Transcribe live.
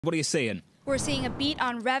What are you seeing? We're seeing a beat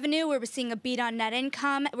on revenue. We're seeing a beat on net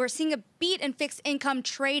income. We're seeing a beat in fixed income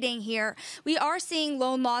trading here. We are seeing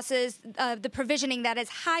loan losses, the provisioning that is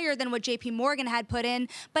higher than what JP Morgan had put in,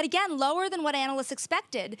 but again, lower than what analysts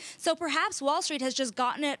expected. So perhaps Wall Street has just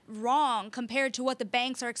gotten it wrong compared to what the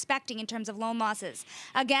banks are expecting in terms of loan losses.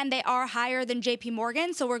 Again, they are higher than JP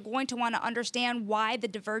Morgan, so we're going to want to understand why the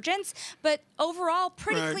divergence. But overall,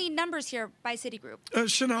 pretty clean numbers here by Citigroup.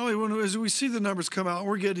 Sonali, as we see the numbers come out,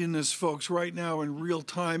 we're getting this, folks, right now in real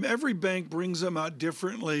time. Every bank brings them out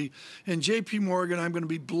differently. And JP Morgan, I'm going to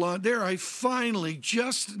be blunt, I finally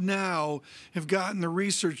just now have gotten the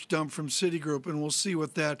research done from Citigroup, and we'll see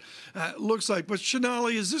what that looks like. But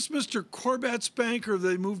Sonali, is this Mr. Corbett's bank, or have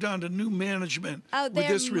they moved on to new management with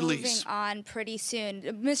this release? They're moving on pretty soon.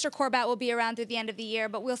 Mr. Corbett will be around through the end of the year,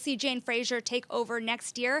 but we'll see Jane Fraser take over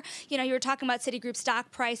next year. You know, you were talking about Citigroup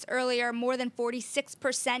stock price earlier, more than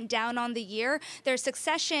 46% down on the year. There's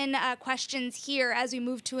succession questions here as we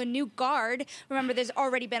move to a new guard. Remember, there's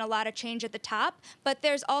already been a lot of change at the top, but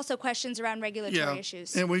there's also questions around regulatory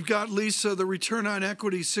issues. And we've got, Lisa, the return on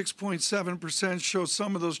equity, 6.7%, shows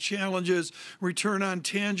some of those challenges. Return on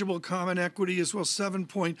tangible common equity as well,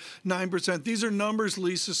 7.9%. These are numbers,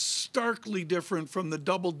 Lisa, starkly different from the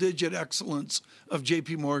double-digit excellence of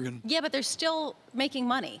JP Morgan. Yeah, but they're still making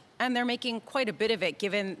money, and they're making quite a bit of it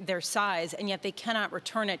given their size, and yet they cannot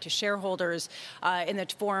return it to shareholders in the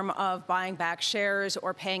form of buying back shares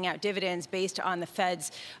or paying out dividends based on the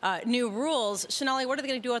Fed's new rules. Sonali, what are they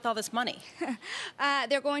going to do with all this money?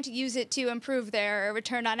 They're going to use it to improve their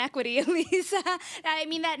return on equity, at least. I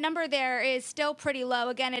mean, that number there is still pretty low.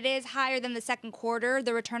 Again, it is higher than the second quarter.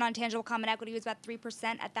 The return on tangible common equity was about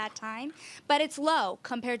 3% at that time, but it's low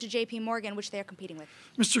compared to JP Morgan, which they're competing with.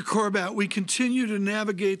 Mr. Corbett, we continue to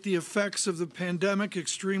navigate the effects of the pandemic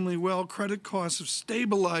extremely well. Credit costs have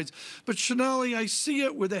stabilized. But Sonali, I see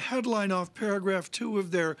it with a headline off paragraph 2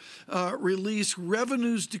 of their release.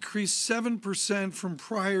 Revenues decreased 7% from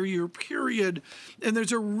prior year period. And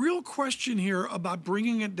there's a real question here about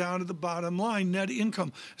bringing it down to the bottom line, net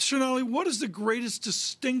income. Sonali, what is the greatest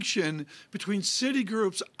distinction between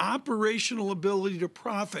Citigroup's operational ability to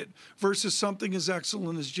profit versus something as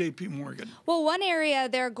excellent as JP Morgan? Well, one area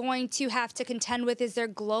they're going to have to contend with is their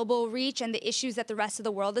global reach and the issues that the rest of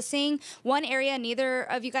the world is seeing. One area neither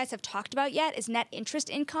of you guys have talked about yet is net interest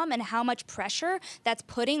income and how much pressure that's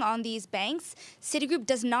putting on these banks. Citigroup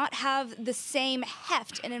does not have the same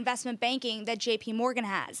heft in investment banking that JP Morgan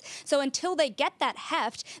has. So until they get that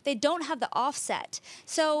heft, they don't have the offset.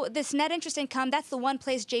 So this net interest income, that's the one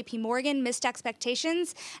place JP Morgan missed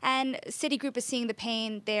expectations, and Citigroup is seeing the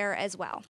pain there as well.